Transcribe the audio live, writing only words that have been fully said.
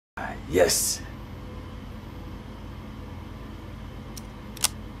Yes.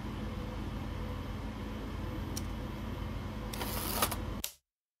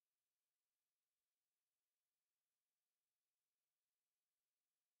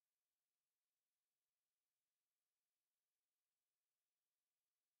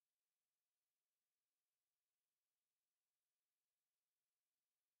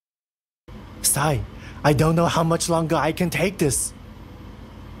 Sai, I don't know how much longer I can take this.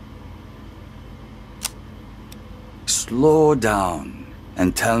 Slow down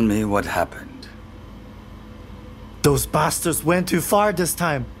and tell me what happened. Those bastards went too far this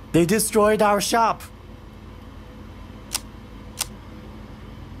time. They destroyed our shop.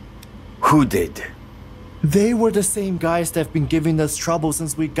 Who did? They were the same guys that have been giving us trouble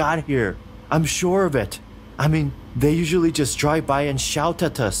since we got here. I'm sure of it. I mean, they usually just drive by and shout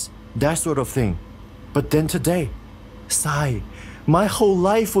at us, that sort of thing. But then today, Sai, my whole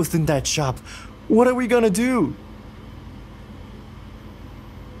life was in that shop. What are we gonna do?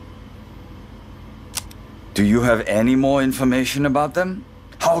 Do you have any more information about them?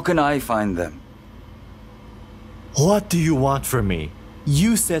 How can I find them? What do you want from me?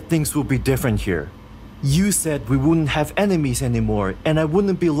 You said things would be different here. You said we wouldn't have enemies anymore and I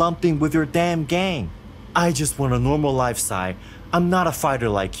wouldn't be lumped in with your damn gang. I just want a normal life, Sai. I'm not a fighter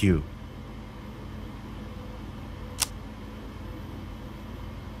like you.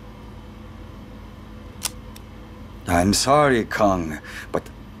 I'm sorry, Kong, but...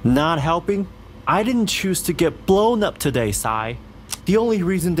 Not helping? I didn't choose to get blown up today, Sai. The only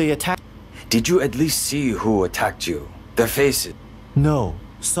reason they attacked... Did you at least see who attacked you? Their faces? No,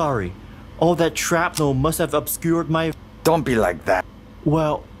 sorry. All that shrapnel must have obscured my... Don't be like that.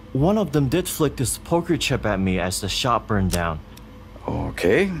 Well, one of them did flick this poker chip at me as the shop burned down.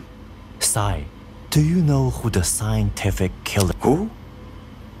 Okay. Sai, do you know who the scientific killer... Who?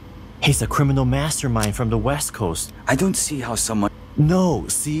 He's a criminal mastermind from the West Coast. I don't see how someone... No,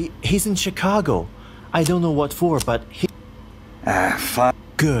 see, he's in Chicago. I don't know what for, but he... fine.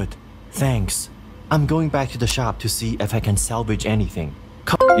 Good, thanks. I'm going back to the shop to see if I can salvage anything.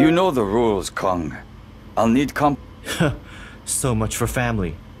 You know the rules, Kong. I'll need So much for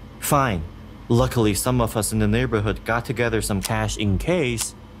family. Fine. Luckily, some of us in the neighborhood got together some cash in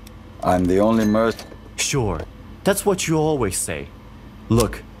case... I'm the only Sure, that's what you always say.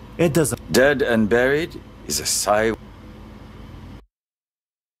 Look, it doesn't... Dead and buried is a sigh.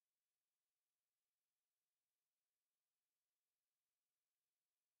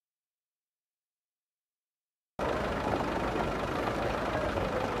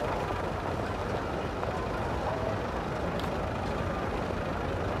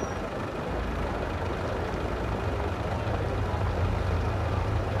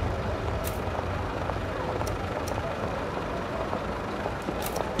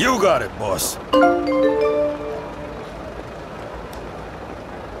 You got it, boss.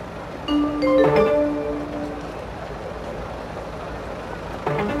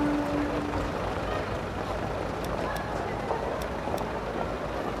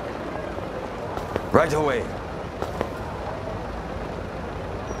 Right away.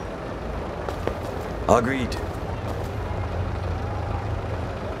 Agreed.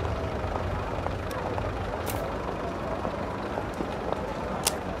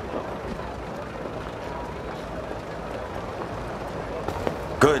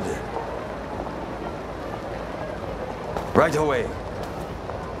 Good. Right away.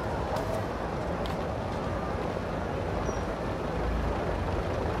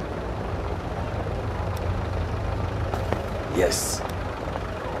 Yes.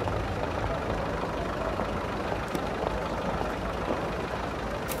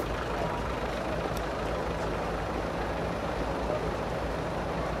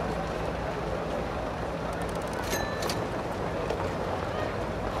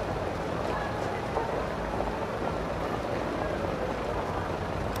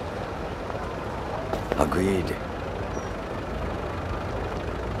 Agreed.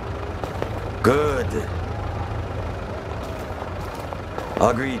 Good.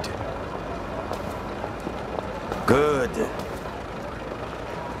 Agreed. Good.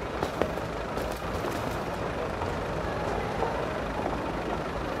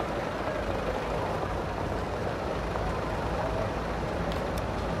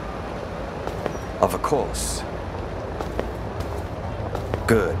 Of course.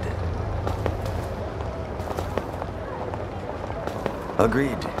 Good.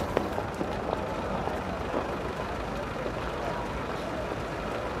 Agreed.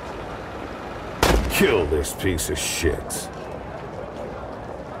 Kill this piece of shit.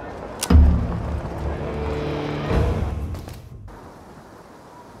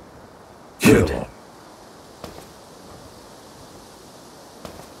 Kill Good. him.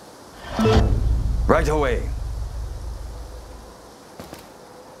 Right away.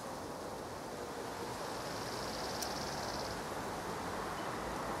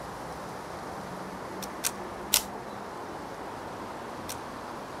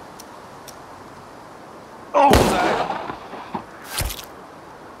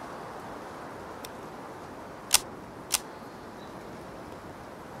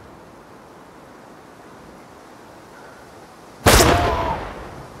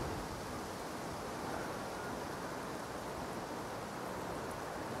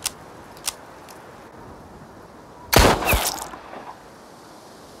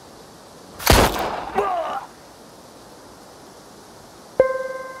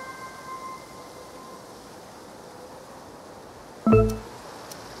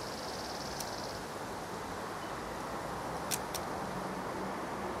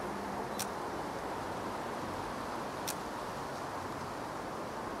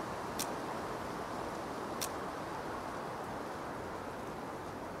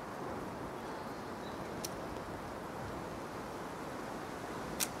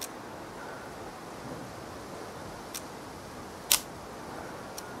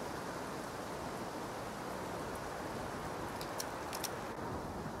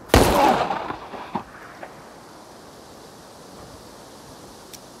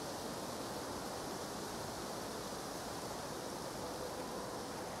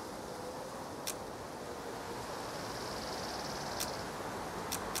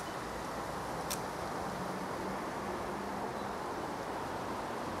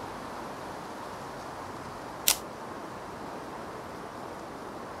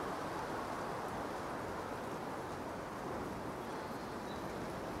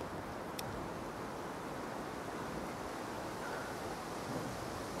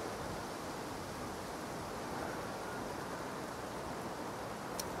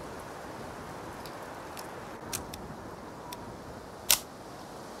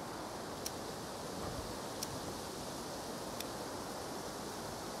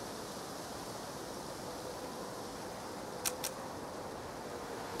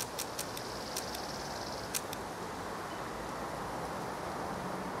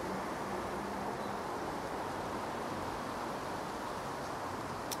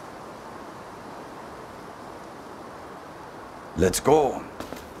 Let's go.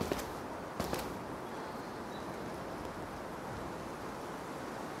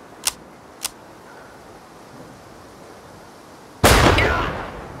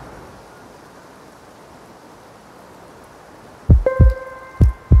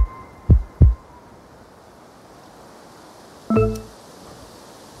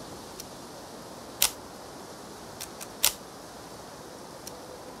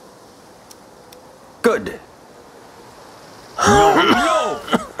 Good.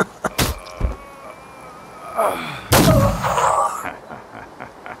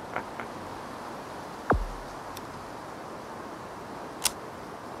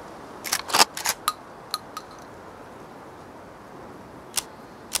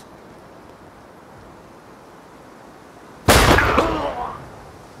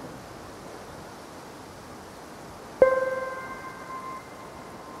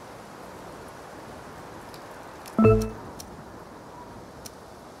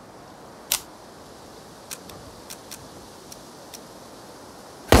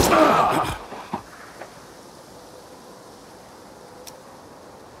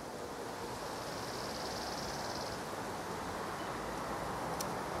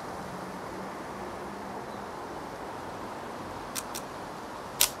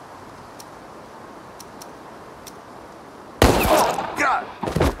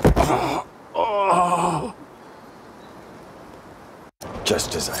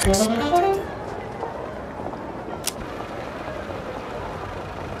 Just as I expected.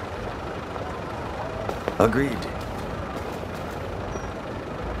 Agreed.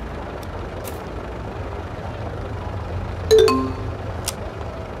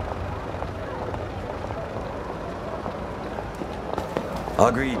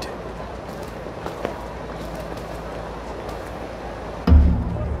 Agreed.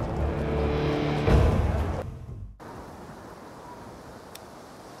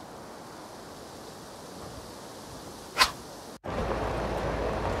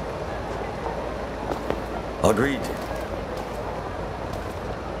 Agreed.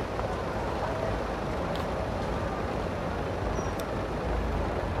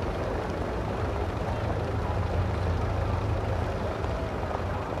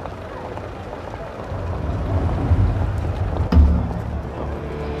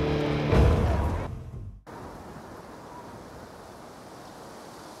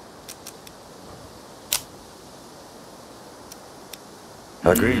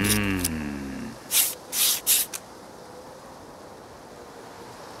 Agreed.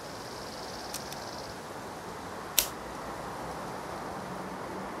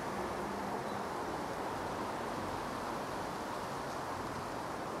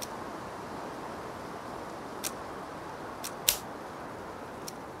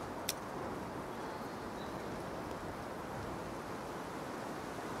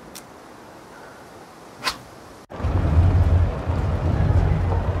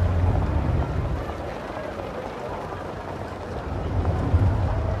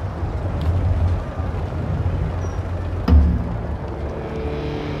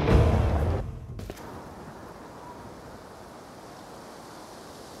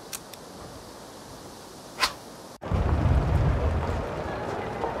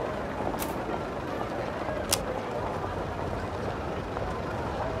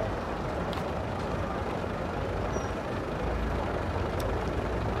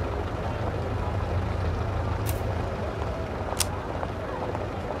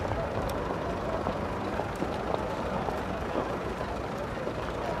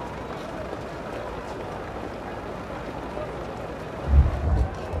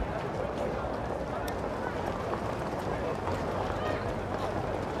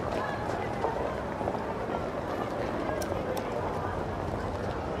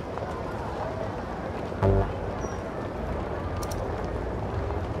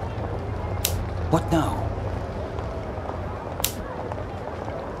 What now?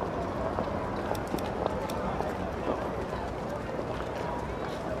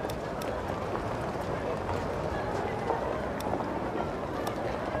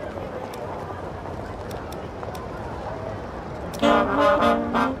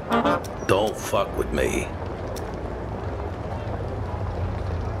 Don't fuck with me.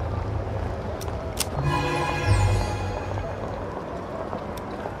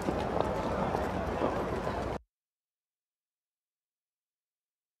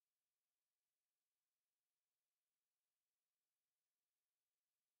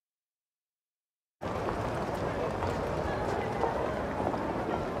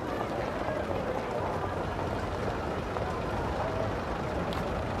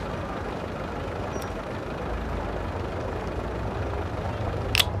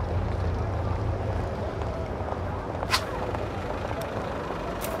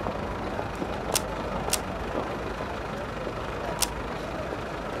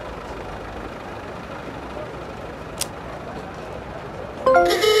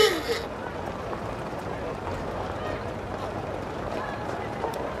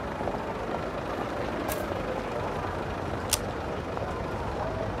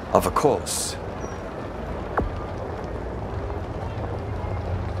 Of course.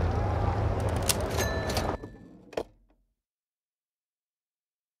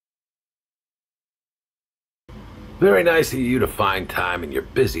 Very nice of you to find time in your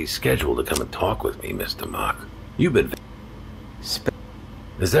busy schedule to come and talk with me, Mr. Mock. You've been...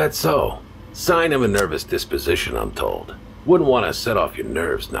 Is that so? Sign of a nervous disposition, I'm told. Wouldn't want to set off your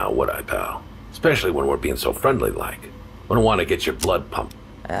nerves now, would I, pal? Especially when we're being so friendly-like. Wouldn't want to get your blood pumped.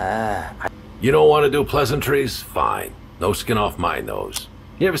 You don't want to do pleasantries? Fine. No skin off my nose.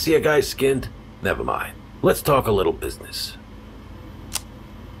 You ever see a guy skinned? Never mind. Let's talk a little business.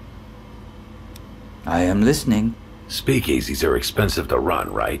 I am listening. Speakeasies are expensive to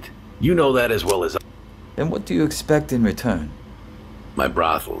run, right? You know that as well as I. Then what do you expect in return? My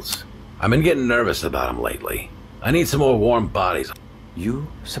brothels. I've been getting nervous about them lately. I need some more warm bodies.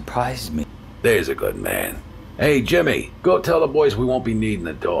 You surprised me. There's a good man. Hey, Jimmy, go tell the boys we won't be needing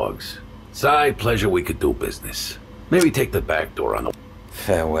the dogs. Side pleasure we could do business. Maybe take the back door on the...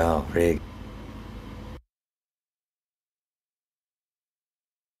 Farewell, Rig.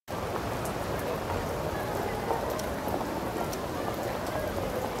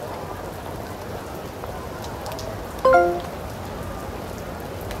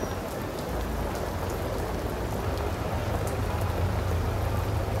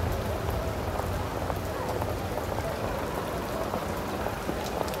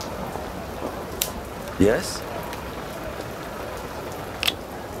 Yes?